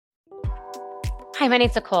Hi, my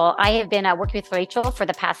name's Nicole. I have been working with Rachel for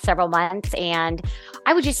the past several months, and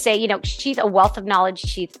I would just say, she's a wealth of knowledge.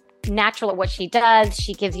 She's natural at what she does.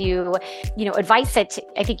 She gives you, advice that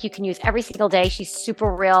I think you can use every single day. She's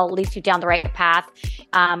super real, leads you down the right path.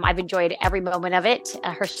 I've enjoyed every moment of it.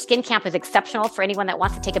 Her skin camp is exceptional for anyone that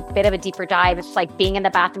wants to take a bit of a deeper dive. It's like being in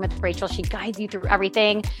the bathroom with Rachel. She guides you through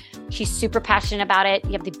everything. She's super passionate about it.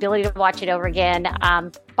 You have the ability to watch it over again.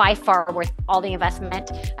 By far worth all the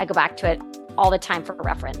investment. I go back to it all the time for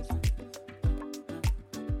reference.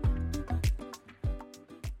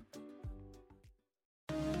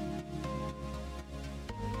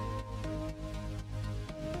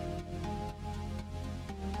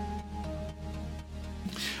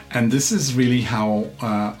 And this is really how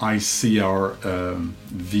I see our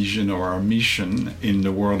vision or our mission in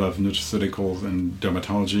the world of nutraceuticals and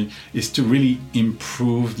dermatology is to really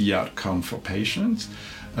improve the outcome for patients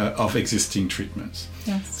of existing treatments.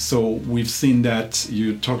 Yes. So we've seen that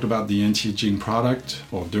you talked about the anti-aging product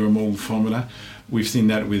or dermal formula. We've seen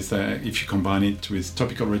that with if you combine it with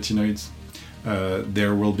topical retinoids,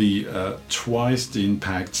 there will be twice the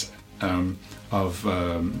impact of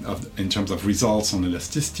in terms of results on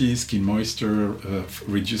elasticity, skin moisture,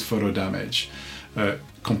 reduced photo damage,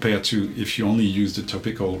 compared to if you only use the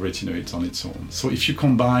topical retinoids on its own. So if you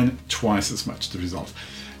combine, twice as much the results.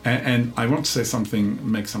 And I want to say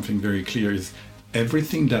make something very clear is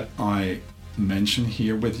everything that I mention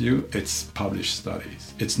here with you, it's published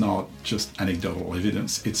studies. It's not just anecdotal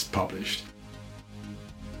evidence, it's published.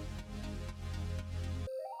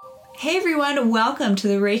 Hey everyone, welcome to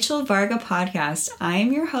the Rachel Varga podcast. I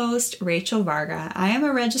am your host, Rachel Varga. I am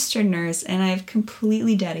a registered nurse and I've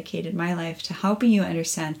completely dedicated my life to helping you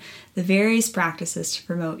understand the various practices to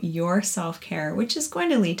promote your self-care, which is going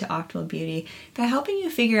to lead to optimal beauty by helping you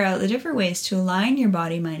figure out the different ways to align your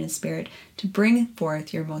body, mind, and spirit to bring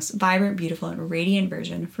forth your most vibrant, beautiful, and radiant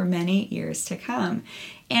version for many years to come.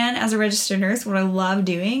 And as a registered nurse, what I love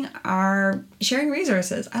doing are sharing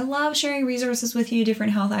resources. I love sharing resources with you,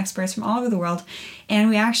 different health experts from all over the world. And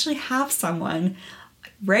we actually have someone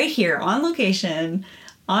right here on location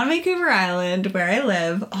on Vancouver Island, where I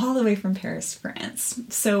live, all the way from Paris, France.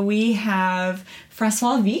 So we have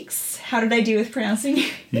Francois Vix. How did I do with pronouncing?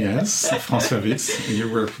 Yes, Francois Vix.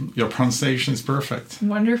 Your pronunciation is perfect.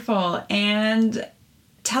 Wonderful. And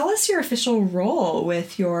tell us your official role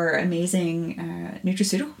with your amazing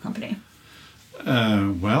nutraceutical company.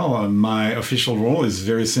 My official role is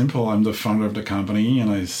very simple. I'm the founder of the company, and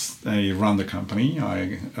I run the company.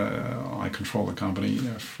 I control the company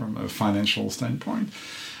from a financial standpoint,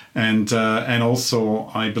 and also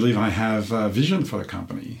I believe I have a vision for the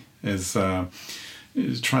company. Is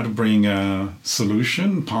try to bring a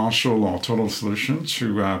solution, partial or total solution,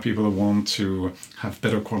 to people who want to have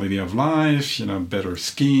better quality of life, better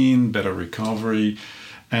skin, better recovery,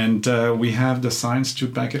 and we have the science to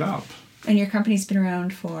back it up. And your company's been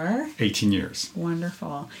around for? 18 years.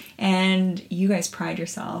 Wonderful. And you guys pride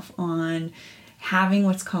yourself on having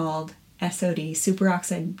what's called SOD,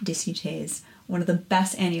 superoxide dismutase, one of the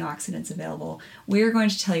best antioxidants available. We're going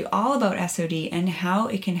to tell you all about SOD and how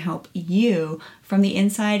it can help you from the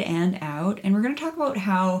inside and out. And we're going to talk about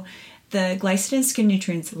how the Glisodin Skin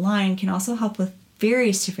Nutrients line can also help with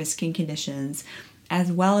various different skin conditions, as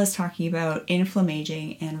well as talking about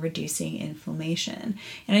inflammaging and reducing inflammation.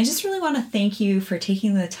 And I just really want to thank you for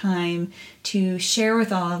taking the time to share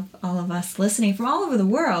with all of us listening from all over the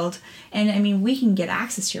world. And I mean, we can get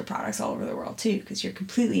access to your products all over the world too, because you're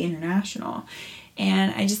completely international.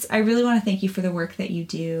 And I really want to thank you for the work that you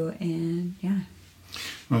do. And yeah.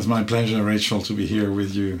 Well, it's my pleasure, Rachel, to be here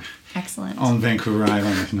with you. Excellent. On Vancouver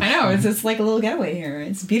Island. I know, it's like a little getaway here.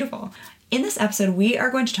 It's beautiful. In this episode, we are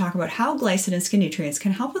going to talk about how Glisodin Skin Nutrients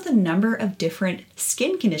can help with a number of different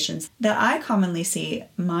skin conditions that I commonly see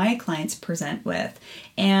my clients present with.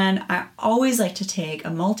 And I always like to take a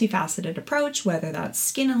multifaceted approach, whether that's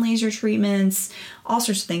skin and laser treatments, all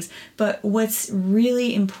sorts of things. But what's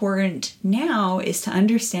really important now is to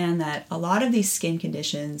understand that a lot of these skin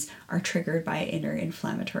conditions are triggered by inner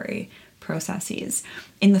inflammatory processes.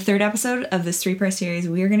 In the third episode of this 3-part series,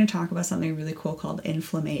 we are going to talk about something really cool called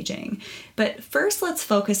inflammaging. But first, let's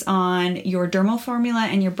focus on your dermal formula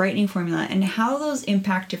and your brightening formula and how those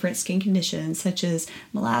impact different skin conditions such as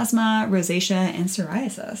melasma, rosacea, and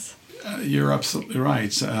psoriasis. You're absolutely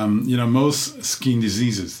right. Most skin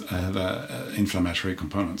diseases have inflammatory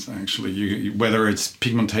components, actually. Whether it's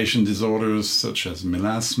pigmentation disorders such as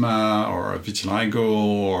melasma or vitiligo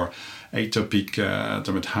or atopic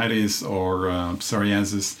dermatitis or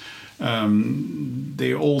psoriasis,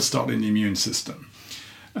 they all start in the immune system.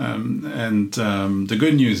 The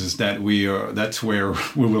good news is that that's where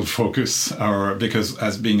we will focus because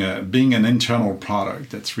as being an internal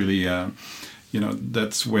product, that's really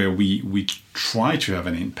that's where we try to have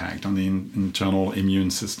an impact on the internal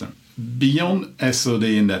immune system. Beyond SOD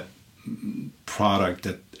in that product,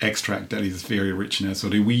 that extract that is very rich in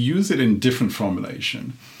SOD, we use it in different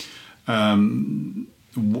formulation.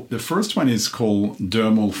 The first one is called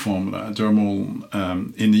dermal formula. Dermal,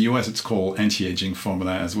 in the US, it's called anti-aging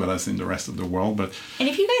formula as well as in the rest of the world. And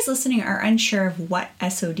if you guys listening are unsure of what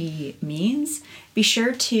SOD means, be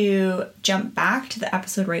sure to jump back to the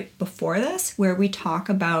episode right before this where we talk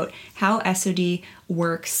about how SOD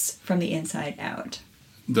works from the inside out.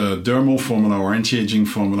 The dermal formula or anti-aging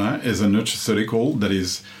formula is a nutraceutical that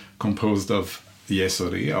is composed of the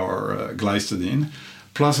SOD or Glisodin,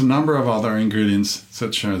 plus a number of other ingredients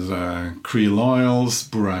such as krill oils,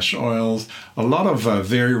 borax oils, a lot of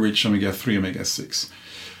very rich omega-3, omega-6.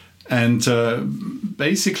 And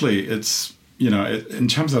basically it's, in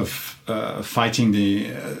terms of fighting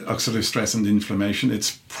the oxidative stress and the inflammation,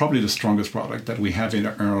 it's probably the strongest product that we have in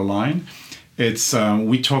our line. It's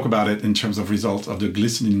we talk about it in terms of results of the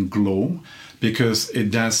Glisodin glow because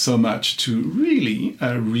it does so much to really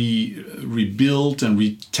rebuild and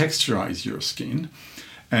retexturize your skin.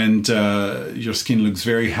 And your skin looks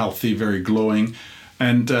very healthy, very glowing.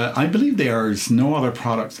 And I believe there is no other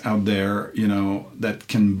products out there, that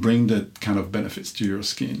can bring that kind of benefits to your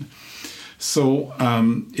skin. So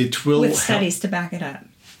it will with studies to back it up.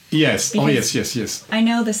 Yes. Because yes. I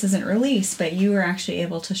know this isn't released, but you were actually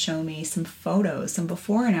able to show me some photos, some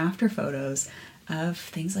before and after photos of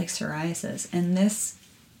things like psoriasis. And this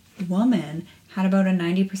woman had about a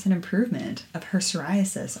 90% improvement of her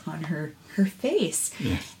psoriasis on her face.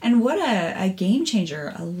 Yes. And what a game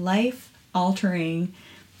changer, a life-altering,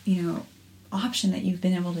 option that you've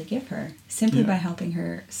been able to give her simply by helping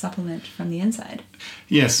her supplement from the inside.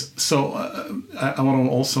 Yes. So I want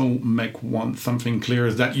to also make something clear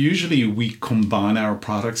is that usually we combine our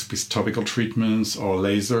products with topical treatments or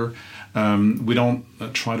laser. We don't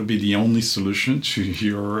try to be the only solution to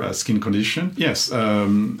your skin condition. Yes,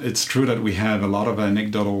 it's true that we have a lot of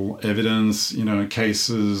anecdotal evidence,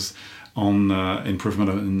 cases on improvement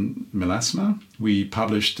in melasma. We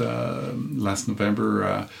published last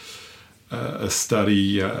November a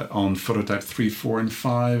study on phototype 3, 4, and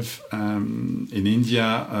 5 in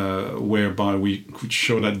India, whereby we could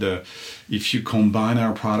show that if you combine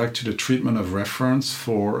our product to the treatment of reference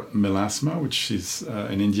for melasma, which is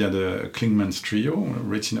in India the Klingman's trio,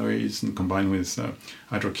 retinoids and combined with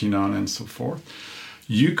hydroquinone and so forth,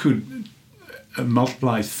 you could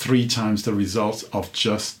multiply 3 times the results of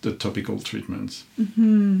just the topical treatments.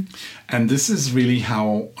 Mm-hmm. And this is really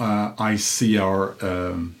how I see our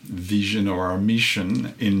vision or our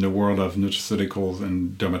mission in the world of nutraceuticals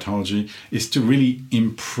and dermatology is to really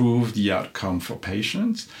improve the outcome for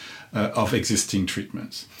patients of existing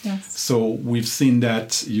treatments. Yes. So we've seen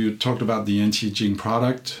that you talked about the anti-aging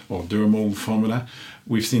product or dermal formula.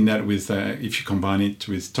 We've seen that with if you combine it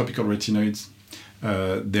with topical retinoids,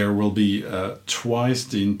 there will be twice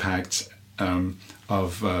the impact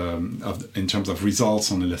of in terms of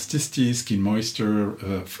results on elasticity, skin moisture,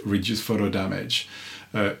 reduced photo damage,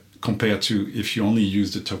 compared to if you only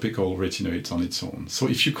use the topical retinoids on its own. So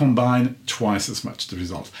if you combine twice as much the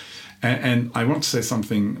results. And I want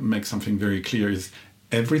to make something very clear is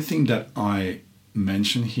everything that I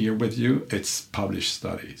mention here with you, it's published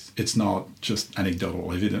studies. It's not just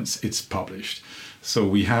anecdotal evidence, it's published. So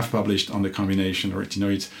we have published on the combination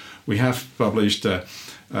retinoids. We have published in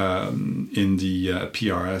the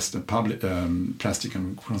PRS, the Plastic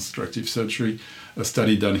and Reconstructive Surgery, a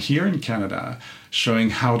study done here in Canada showing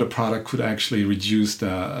how the product could actually reduce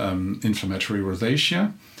the inflammatory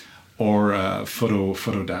rosacea or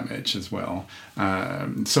photo damage as well.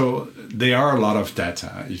 So there are a lot of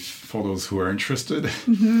data for those who are interested.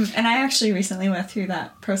 Mm-hmm. And I actually recently went through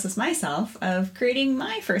that process myself of creating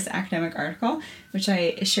my first academic article, which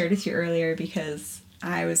I shared with you earlier because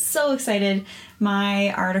I was so excited.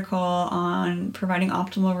 My article on providing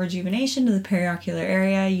optimal rejuvenation to the periocular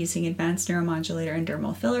area using advanced neuromodulator and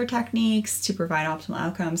dermal filler techniques to provide optimal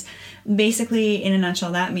outcomes. Basically, in a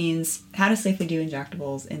nutshell, that means how to safely do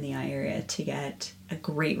injectables in the eye area to get a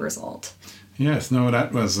great result. Yes, no,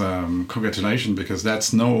 that was congratulations, because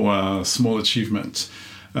that's no small achievement.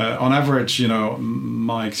 On average,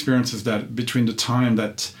 my experience is that between the time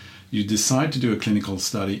that you decide to do a clinical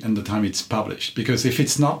study and the time it's published, because if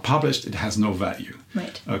it's not published, it has no value.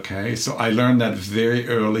 Right. Okay, so I learned that very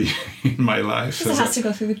early in my life. Because it has to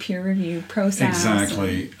go through the peer review process.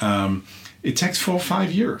 Exactly. It takes 4 or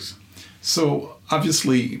 5 years. So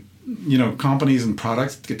obviously, companies and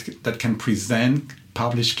products that can present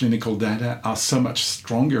published clinical data are so much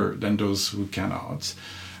stronger than those who cannot.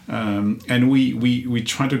 And we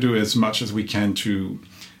try to do as much as we can to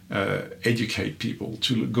educate people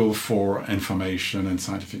to go for information and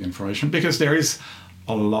scientific information, because there is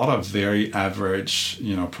a lot of very average,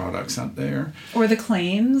 products out there. Or the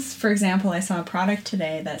claims. For example, I saw a product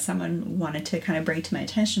today that someone wanted to kind of bring to my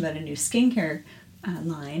attention about a new skincare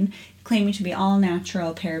line, claiming to be all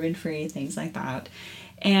natural, paraben-free, things like that.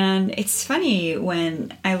 And it's funny,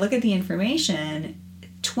 when I look at the information,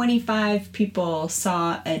 25 people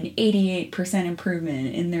saw an 88%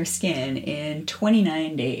 improvement in their skin in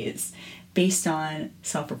 29 days based on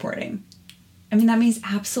self-reporting. I mean, that means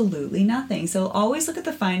absolutely nothing. So always look at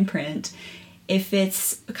the fine print. If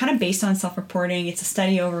it's kind of based on self-reporting, it's a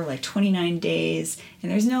study over like 29 days,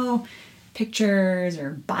 and there's no pictures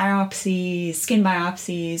or biopsies, skin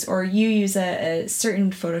biopsies, or you use a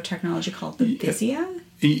certain photo technology called the Visia.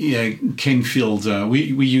 Yeah, Kinfield.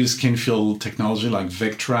 We use Kinfield technology like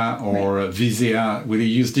Vectra or Visia. We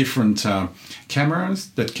use different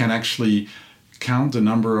cameras that can actually count the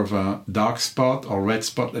number of dark spot or red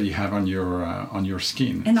spot that you have on your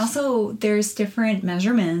skin. And also, there's different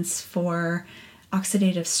measurements for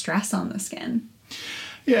oxidative stress on the skin.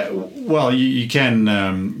 Yeah, well, you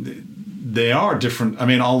can. They are different. I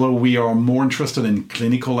mean, although we are more interested in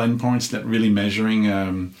clinical endpoints that really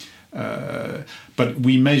measuring. But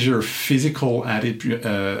we measure physical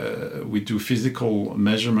we do physical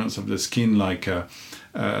measurements of the skin, like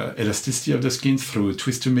elasticity of the skin through a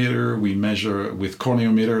twistometer. We measure with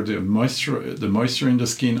corneometer the moisture in the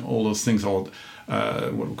skin. All those things are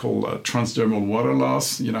what we call transdermal water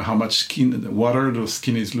loss. How much water the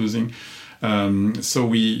skin is losing. So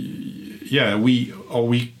we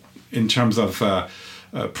in terms of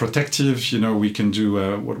protective, we can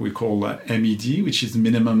do what we call MED, which is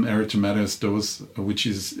minimum erythematous dose, which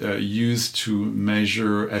is used to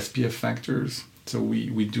measure SPF factors. So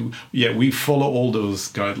we follow all those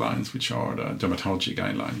guidelines, which are the dermatology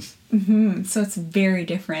guidelines. Mm-hmm. So it's very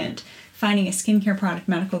different finding a skincare product,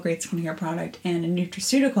 medical grade skincare product, and a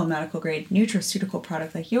nutraceutical medical grade nutraceutical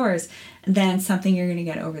product like yours than something you're going to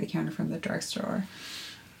get over the counter from the drugstore.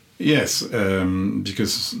 Yes,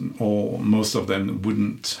 because most of them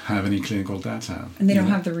wouldn't have any clinical data. And they don't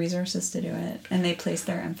have the resources to do it, and they place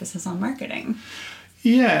their emphasis on marketing.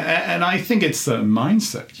 Yeah, and I think it's a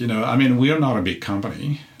mindset. I mean, we are not a big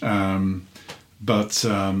company, but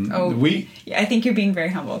I think you're being very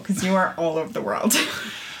humble because you are all over the world.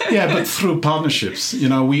 Yeah, but through partnerships,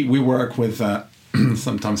 we work with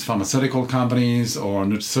sometimes pharmaceutical companies or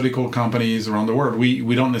nutraceutical companies around the world.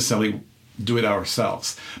 We don't necessarily do it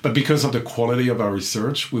ourselves, but because of the quality of our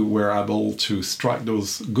research, we were able to strike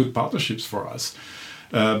those good partnerships for us.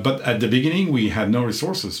 But at the beginning, we had no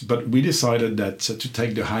resources, but we decided that to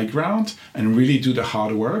take the high ground and really do the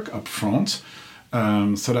hard work up front,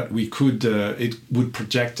 so that we could it would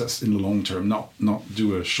project us in the long term, not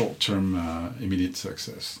do a short-term immediate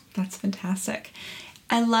success. That's fantastic.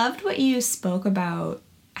 I loved what you spoke about,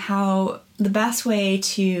 how the best way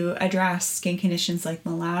to address skin conditions like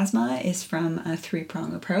melasma is from a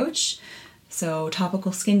three-prong approach. So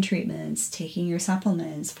topical skin treatments, taking your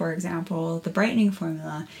supplements, for example, the brightening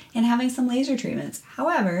formula, and having some laser treatments.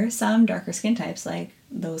 However, some darker skin types, like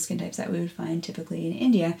those skin types that we would find typically in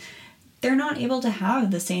India, they're not able to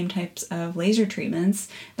have the same types of laser treatments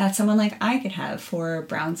that someone like I could have for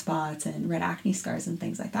brown spots and red acne scars and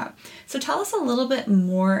things like that. So tell us a little bit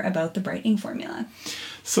more about the brightening formula.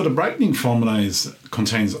 So the brightening formula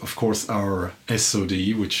contains, of course, our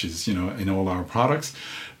SOD, which is, in all our products,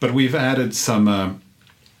 but we've added some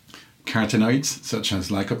carotenoids, such as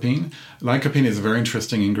lycopene. Lycopene is a very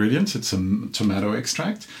interesting ingredient. It's a tomato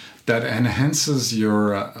extract that enhances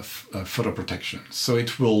your photoprotection. So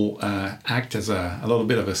it will act as a little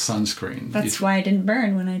bit of a sunscreen. That's why I didn't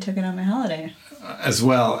burn when I took it on my holiday. As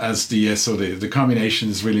well as the SOD. The combination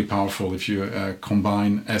is really powerful if you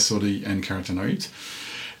combine SOD and carotenoids.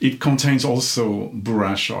 It contains also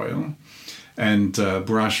borash oil. And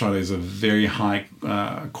borash oil is a very high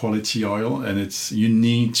quality oil, and you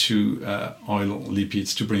need to oil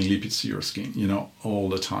lipids to bring lipids to your skin, all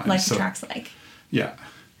the time. Like the tracks like. Yeah.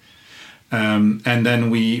 And then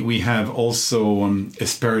we have also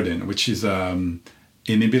asparagine, which is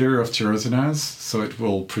inhibitor of tyrosinase, so it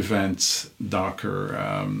will prevent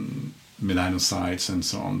darker melanocytes and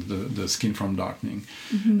so on, the skin from darkening.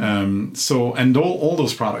 Mm-hmm. And all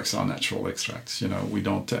those products are natural extracts. We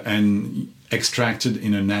don't and extracted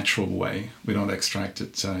in a natural way. We don't extract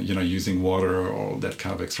it, using water or that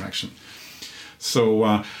kind of extraction.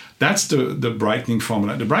 So that's the brightening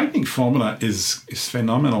formula. The brightening formula is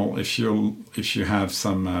phenomenal if you have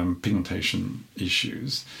some pigmentation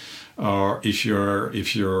issues, or if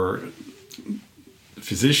your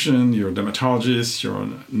physician, your dermatologist, your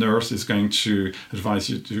nurse is going to advise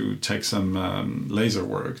you to take some laser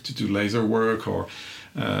work or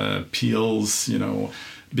peels,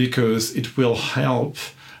 because it will help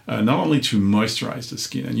not only to moisturize the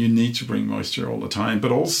skin, and you need to bring moisture all the time,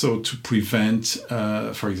 but also to prevent,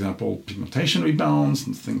 for example, pigmentation rebounds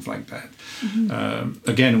and things like that. Mm-hmm.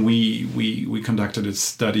 Again, we conducted a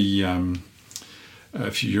study a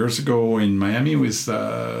few years ago in Miami with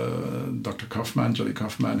Dr. Kaufman, Jolly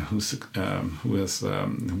Kaufman, who was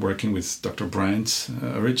working with Dr. Brandt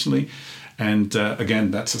originally. And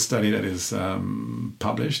again, that's a study that is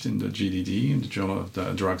published in the GDD, in the Journal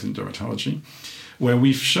of Drugs and Dermatology, where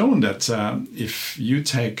we've shown that if you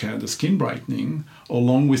take the skin brightening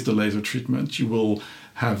along with the laser treatment, you will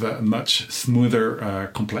have a much smoother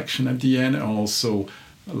complexion at the end, and also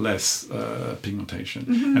less pigmentation.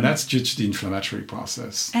 Mm-hmm. And that's due to the inflammatory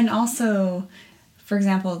process. And also, for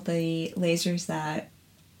example, the lasers that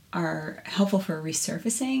are helpful for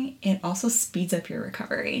resurfacing, it also speeds up your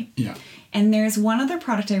recovery. Yeah. And there's one other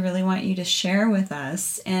product I really want you to share with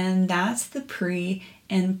us, and that's the pre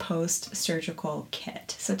and post-surgical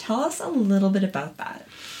kit. So tell us a little bit about that.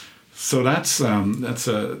 So that's a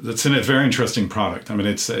very interesting product. I mean,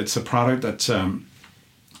 it's a product that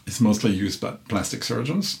is mostly used by plastic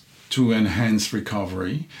surgeons to enhance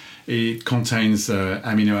recovery. It contains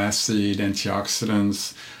amino acid,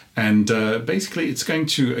 antioxidants, and basically it's going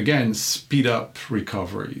to, again, speed up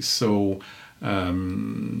recovery. So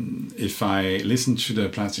if I listen to the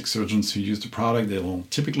plastic surgeons who use the product, they will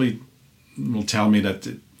typically tell me that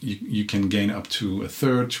you can gain up to a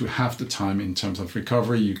third to half the time in terms of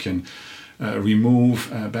recovery. You can remove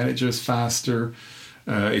bandages faster.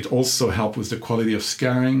 It also helps with the quality of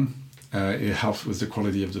scarring. It helps with the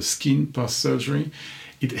quality of the skin post-surgery.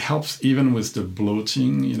 It helps even with the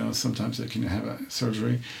bloating. Sometimes they can have a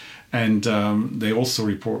surgery. And they also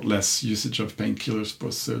report less usage of painkillers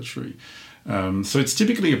post-surgery. So it's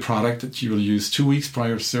typically a product that you will use 2 weeks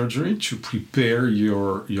prior to surgery to prepare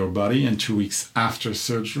your body, and 2 weeks after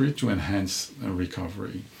surgery to enhance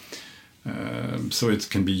recovery. So it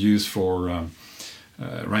can be used for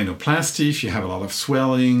rhinoplasty if you have a lot of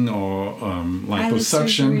swelling, or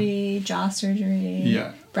liposuction. Surgery, jaw surgery,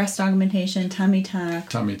 breast augmentation, tummy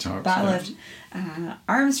tuck, butt lift,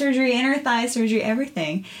 arm surgery, inner thigh surgery,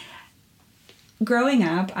 everything. Growing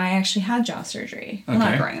up, I actually had jaw surgery. Well,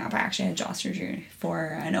 not growing up, I actually had jaw surgery for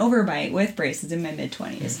an overbite with braces in my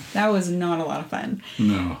mid-20s. Yeah. That was not a lot of fun.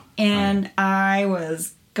 No. And I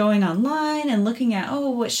was going online and looking at,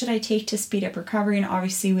 what should I take to speed up recovery? And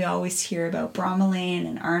obviously we always hear about bromelain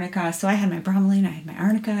and arnica. So I had my bromelain, I had my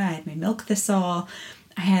arnica, I had my milk thistle.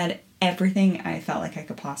 I had everything I felt like I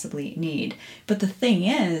could possibly need. But the thing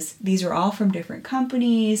is, these are all from different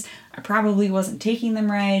companies. I probably wasn't taking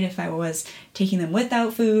them right if I was taking them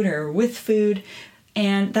without food or with food.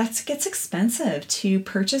 And that gets expensive to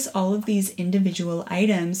purchase all of these individual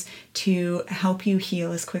items to help you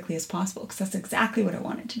heal as quickly as possible, because that's exactly what I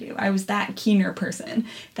wanted to do. I was that keener person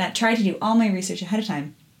that tried to do all my research ahead of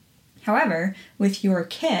time. However, with your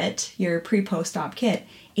kit, your pre-post-op kit,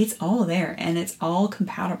 it's all there and it's all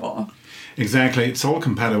compatible. Exactly. It's all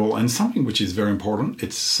compatible, and something which is very important,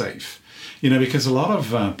 it's safe. Because a lot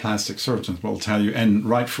of plastic surgeons will tell you, and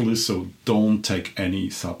rightfully so, don't take any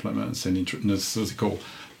supplements, any nutraceutical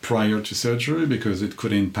prior to surgery, because it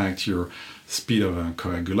could impact your speed of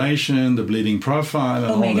coagulation, the bleeding profile.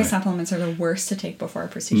 And omega supplements are the worst to take before a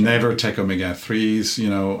procedure. Never take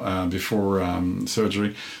omega-3s, before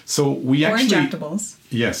surgery. So we or injectables.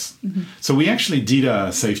 Yes. Mm-hmm. So we actually did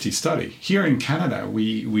a safety study. Here in Canada,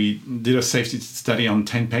 we did a safety study on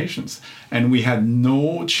 10 patients, and we had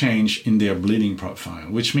no change in their bleeding profile,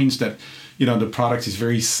 which means that the product is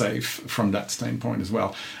very safe from that standpoint as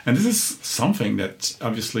well. And this is something that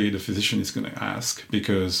obviously the physician is going to ask,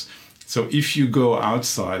 because so if you go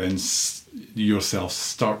outside and yourself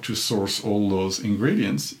start to source all those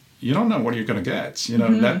ingredients, you don't know what you're going to get.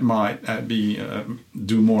 That might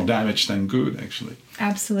do more damage than good, actually.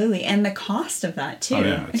 Absolutely. And the cost of that, too. Oh,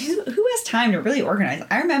 yeah, who has time to really organize?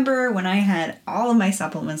 I remember when I had all of my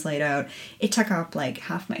supplements laid out, it took up like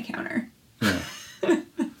half my counter. Yeah.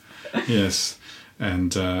 Yes.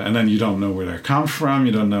 And then you don't know where they come from.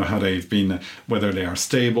 You don't know how they've been, whether they are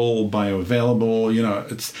stable,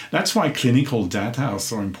 bioavailable. That's why clinical data are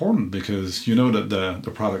so important, because you know that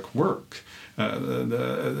the product works.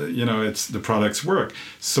 it's the products work.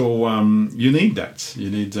 So you need that. You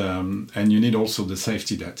need and you need also the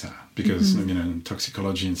safety data because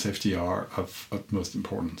toxicology and safety are of utmost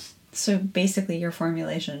importance. So basically, your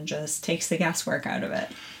formulation just takes the guesswork out of it.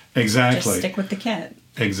 Exactly. Just stick with the kit.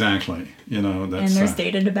 Exactly. That's, and there's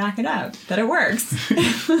data to back it up that it works.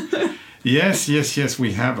 Yes.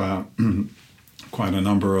 We have quite a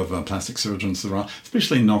number of plastic surgeons around,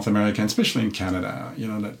 especially in North America, and especially in Canada,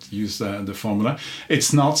 that use the formula.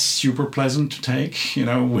 It's not super pleasant to take,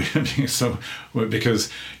 because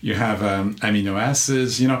you have amino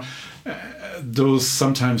acids,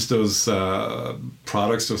 sometimes those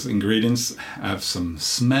products, those ingredients have some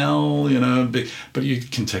smell, but you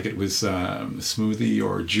can take it with smoothie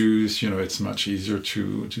or juice, it's much easier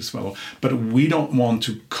to swallow. But we don't want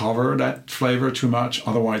to cover that flavor too much,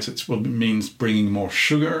 otherwise it means bringing more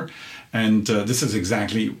sugar. And this is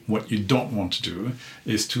exactly what you don't want to do,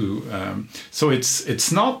 is to, so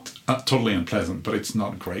it's not totally unpleasant, but it's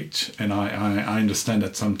not great. And I understand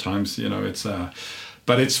that sometimes, it's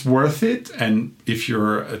but it's worth it, and if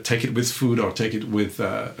you're take it with food or take it with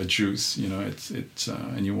a juice, it's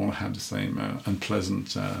and you won't have the same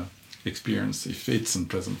unpleasant experience if it's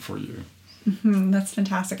unpleasant for you. Mm-hmm, that's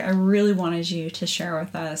fantastic. I really wanted you to share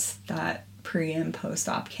with us that pre and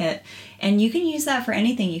post-op kit, and you can use that for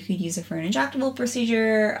anything. You could use it for an injectable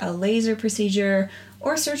procedure, a laser procedure,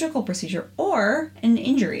 or a surgical procedure, or an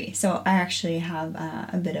injury. So I actually have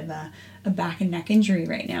a bit of a back and neck injury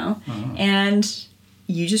right now, and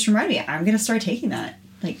you just remind me, I'm going to start taking that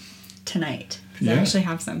tonight. I actually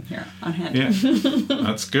have some here on hand. Yeah,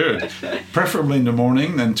 that's good. Preferably in the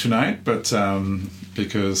morning than tonight, but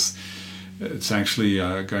because it's actually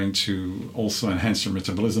going to also enhance your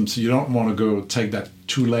metabolism. So you don't want to go take that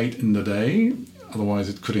too late in the day. Otherwise,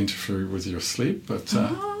 it could interfere with your sleep. But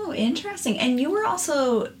oh, interesting. And you were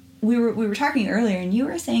also... We were talking earlier, and you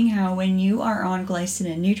were saying how when you are on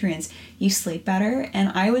Glisodin nutrients, you sleep better. And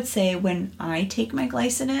I would say when I take my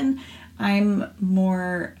Glisodin, I'm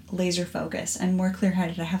more laser focused and more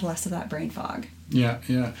clear-headed. I have less of that brain fog. Yeah.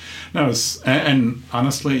 No, and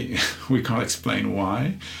honestly, we can't explain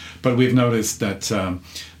why, but we've noticed that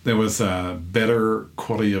there was a better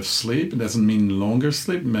quality of sleep. It doesn't mean longer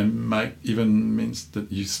sleep. It might even means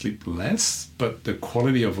that you sleep less, but the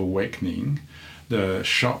quality of awakening, the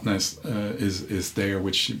sharpness is there,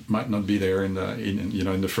 which might not be there in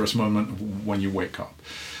the first moment when you wake up.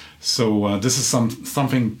 So this is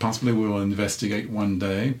something possibly we will investigate one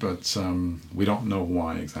day, but we don't know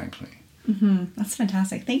why exactly. Mm-hmm. That's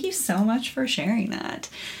fantastic. Thank you so much for sharing that.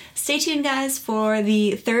 Stay tuned, guys, for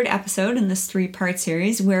the third episode in this 3-part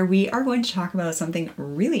series where we are going to talk about something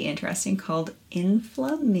really interesting called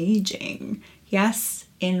inflammaging. Yes,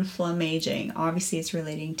 inflammaging. Obviously, it's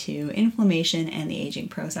relating to inflammation and the aging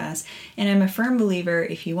process. And I'm a firm believer,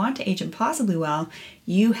 if you want to age impossibly well,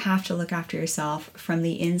 you have to look after yourself from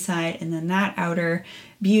the inside, and then that outer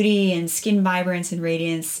beauty and skin vibrance and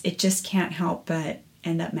radiance, it just can't help but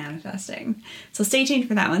end up manifesting. So stay tuned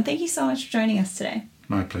for that one. Thank you so much for joining us today.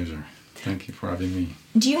 My pleasure. Thank you for having me.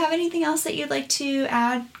 Do you have anything else that you'd like to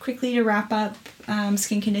add quickly to wrap up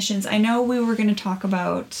skin conditions? I know we were going to talk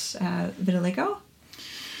about vitiligo.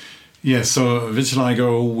 Yeah, so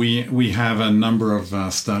vitiligo, we have a number of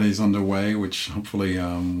studies underway, which hopefully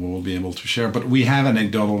we'll be able to share. But we have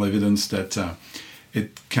anecdotal evidence that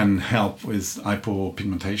it can help with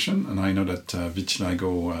hypopigmentation. And I know that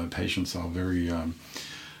vitiligo patients are very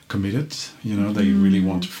committed. They really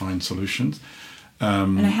want to find solutions.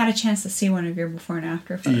 And I had a chance to see one of your before and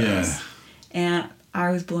after photos. Yeah. And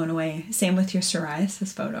I was blown away. Same with your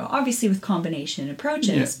psoriasis photo. Obviously with combination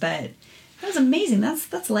approaches, but that was amazing.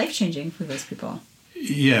 That's life-changing for those people.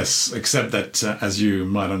 Yes, except that, as you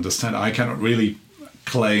might understand, I cannot really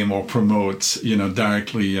claim or promote,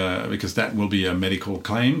 directly, because that will be a medical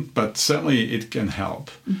claim. But certainly it can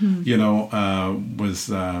help, with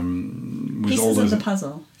pieces all those... of the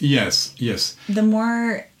puzzle. Yes. The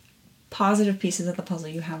more positive pieces of the puzzle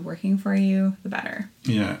you have working for you, the better.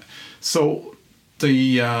 Yeah. So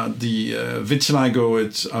the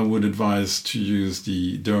vitiligo, I would advise to use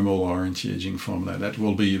the dermal or anti-aging formula. That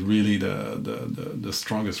will be really the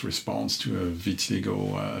strongest response to a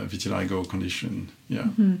vitiligo condition. Yeah.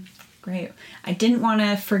 Mm-hmm. Great. I didn't want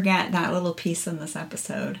to forget that little piece in this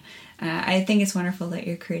episode. I think it's wonderful that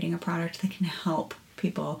you're creating a product that can help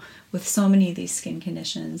people with so many of these skin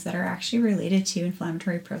conditions that are actually related to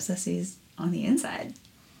inflammatory processes on the inside.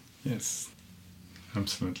 Yes.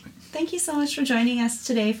 Absolutely. Thank you so much for joining us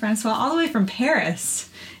today, Francois, all the way from Paris,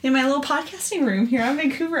 in my little podcasting room here on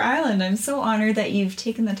Vancouver Island. I'm so honored that you've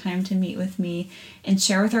taken the time to meet with me and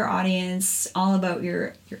share with our audience all about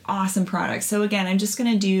your awesome products. So again, I'm just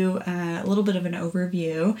going to do a little bit of an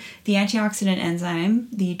overview. The antioxidant enzyme,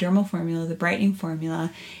 the dermal formula, the brightening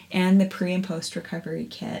formula, and the pre and post recovery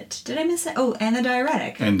kit. Did I miss it? Oh, and the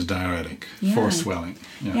diuretic. And the diuretic for swelling.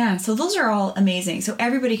 Yeah, so those are all amazing. So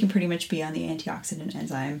everybody can pretty much be on the antioxidant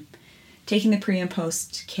enzyme. Taking the pre and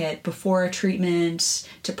post kit before a treatment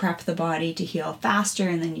to prep the body to heal faster,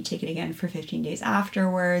 and then you take it again for 15 days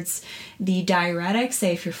afterwards. The diuretic,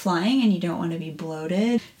 say if you're flying and you don't want to be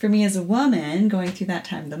bloated. For me as a woman, going through that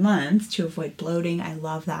time of the month to avoid bloating, I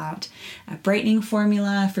love that. A brightening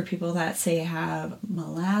formula for people that say have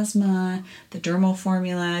melasma. The dermal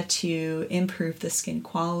formula to improve the skin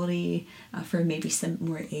quality for maybe some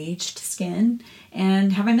more aged skin.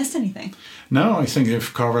 And have I missed anything? No, I think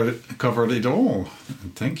you've covered it all.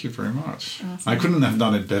 Thank you very much. Awesome. I couldn't have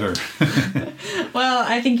done it better. Well,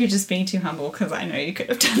 I think you're just being too humble because I know you could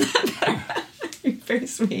have done that better. You're very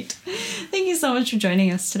sweet. Thank you so much for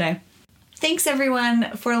joining us today. Thanks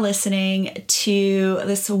everyone for listening to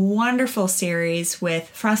this wonderful series with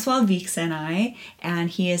Francois Vix and I, and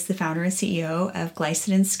he is the founder and CEO of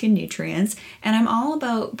Glisodin Skin Nutrients, and I'm all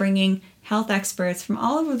about bringing health experts from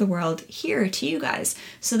all over the world here to you guys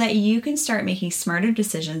so that you can start making smarter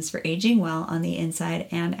decisions for aging well on the inside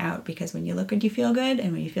and out, because when you look good, you feel good,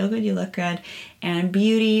 and when you feel good, you look good. And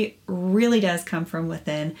beauty really does come from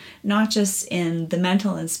within, not just in the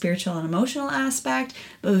mental and spiritual and emotional aspect,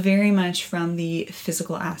 but very much from the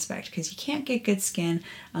physical aspect, because you can't get good skin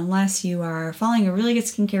unless you are following a really good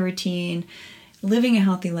skincare routine, living a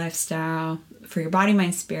healthy lifestyle for your body,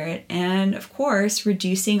 mind, spirit, and of course,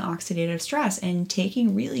 reducing oxidative stress and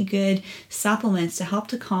taking really good supplements to help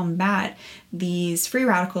to combat these free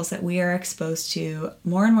radicals that we are exposed to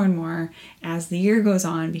more and more and more as the year goes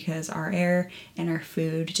on, because our air and our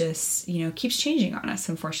food just, keeps changing on us,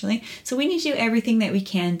 unfortunately. So we need to do everything that we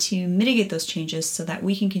can to mitigate those changes so that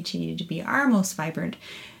we can continue to be our most vibrant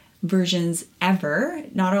versions ever,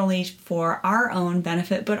 not only for our own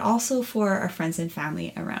benefit, but also for our friends and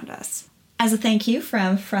family around us. As a thank you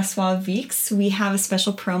from Francois Vix, we have a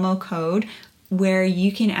special promo code where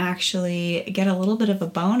you can actually get a little bit of a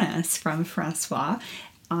bonus from Francois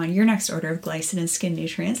on your next order of Glisodin Skin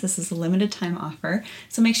Nutrients. This is a limited time offer.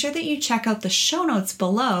 So make sure that you check out the show notes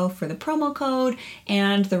below for the promo code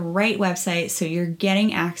and the right website so you're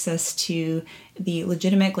getting access to the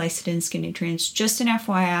legitimate Glisodin Skin Nutrients. Just an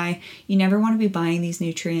FYI, you never want to be buying these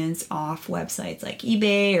nutrients off websites like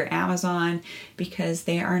eBay or Amazon, because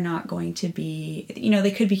they are not going to be,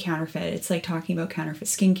 they could be counterfeit. It's like talking about counterfeit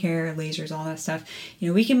skincare, lasers, all that stuff.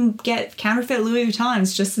 We can get counterfeit Louis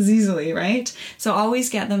Vuittons just as easily, right? So always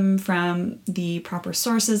get them from the proper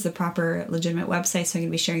sources, the proper legitimate websites. So I'm going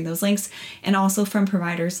to be sharing those links, and also from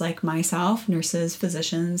providers like myself, nurses,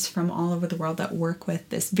 physicians from all over the world that work with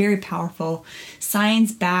this very powerful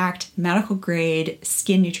science-backed, medical-grade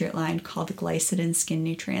skin nutrient line called the Glisodin Skin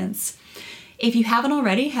Nutrients. If you haven't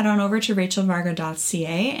already, head on over to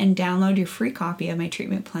rachelvarga.ca and download your free copy of my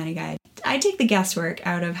treatment planning guide. I take the guesswork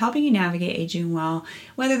out of helping you navigate aging well,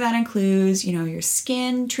 whether that includes, your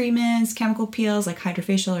skin treatments, chemical peels like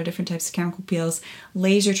hydrofacial or different types of chemical peels,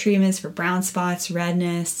 laser treatments for brown spots,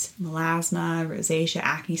 redness, melasma, rosacea,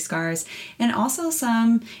 acne scars, and also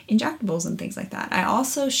some injectables and things like that. I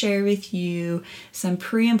also share with you some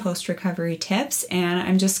pre and post recovery tips, and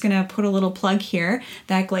I'm just going to put a little plug here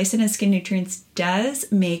that Glisodin Skin Nutrients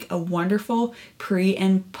does make a wonderful pre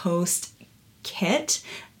and post kit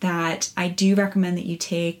that I do recommend that you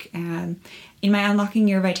take in my Unlocking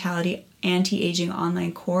Your Vitality Anti-Aging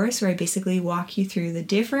online course, where I basically walk you through the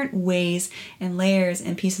different ways and layers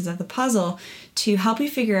and pieces of the puzzle to help you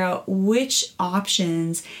figure out which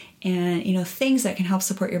options and things that can help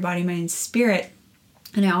support your body, mind, spirit.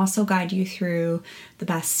 And I also guide you through the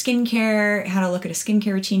best skincare, how to look at a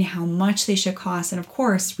skincare routine, how much they should cost, and of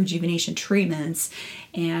course, rejuvenation treatments,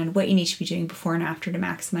 and what you need to be doing before and after to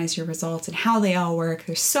maximize your results and how they all work.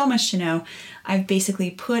 There's so much to know. I've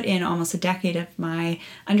basically put in almost a decade of my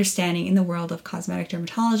understanding in the world of cosmetic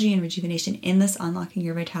dermatology and rejuvenation in this Unlocking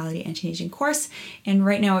Your Vitality Anti-Aging course. And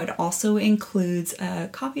right now it also includes a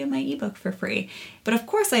copy of my ebook for free. But of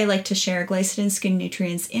course, I like to share Glisodin Skin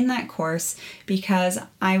Nutrients in that course because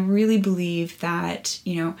I really believe that,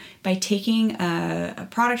 by taking a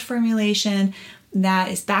product formulation that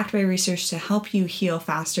is backed by research to help you heal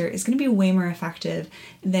faster is going to be way more effective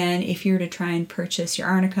than if you were to try and purchase your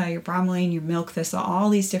arnica, your bromelain, your milk thistle, all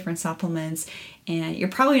these different supplements and you're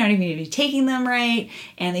probably not even going to be taking them right,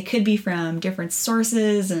 and they could be from different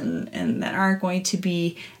sources and that aren't going to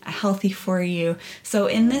be healthy for you. So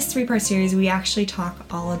in this 3-part series, we actually talk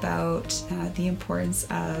all about the importance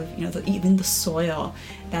of, even the soil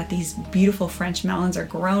that these beautiful French melons are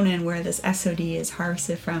grown in, where this SOD is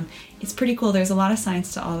harvested from. It's pretty cool. There's a lot of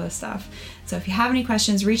science to all this stuff. So if you have any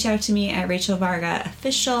questions, reach out to me at Rachel Varga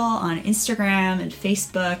Official on Instagram and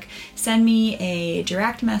Facebook. Send me a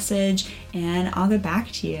direct message and I'll get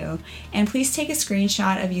back to you. And please take a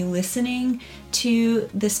screenshot of you listening to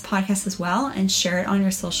this podcast as well and share it on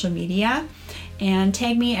your social media. And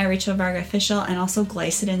tag me at Rachel Varga Official and also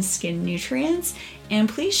Glisodin Skin Nutrients. And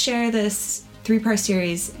please share this 3-part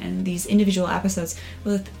series and these individual episodes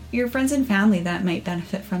with your friends and family that might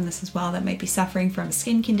benefit from this as well, that might be suffering from a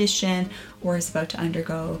skin condition or is about to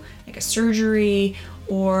undergo like a surgery,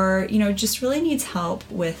 or just really needs help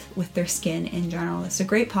with their skin in general. It's a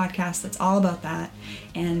great podcast that's all about that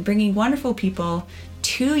and bringing wonderful people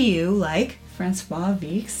to you, like Francois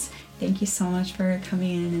Vix. Thank you so much for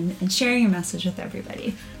coming in and sharing your message with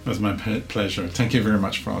everybody. It was my pleasure. Thank you very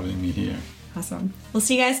much for having me here. Awesome. We'll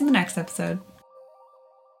see you guys in the next episode.